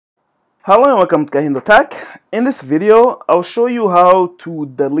Hello and welcome to KahindoTech. In this video, I'll show you how to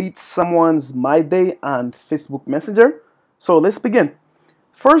delete someone's Myday on Facebook Messenger. So let's begin.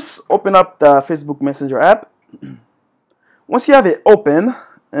 First, open up the Facebook Messenger app. Once you have it open,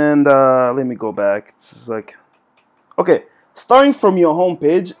 and let me go back. It's like, okay, starting from your home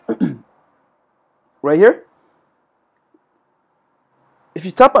page, right here. If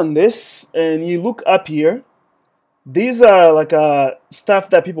you tap on this and you look up here, these are like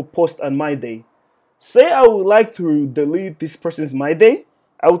stuff that people post on Myday. Say I would like to delete this person's Myday.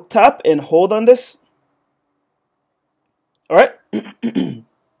 I would tap and hold on this. Alright? And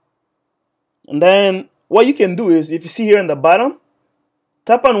then what you can do is, if you see here in the bottom,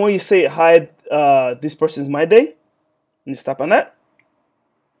 tap on where you say hide this person's Myday. And just tap on that.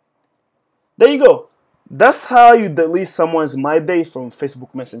 There you go. That's how you delete someone's Myday from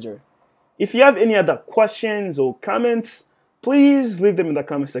Facebook Messenger. If you have any other questions or comments, please leave them in the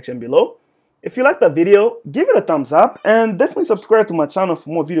comment section below. If you like the video, give it a thumbs up and definitely subscribe to my channel for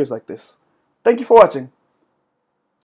more videos like this. Thank you for watching.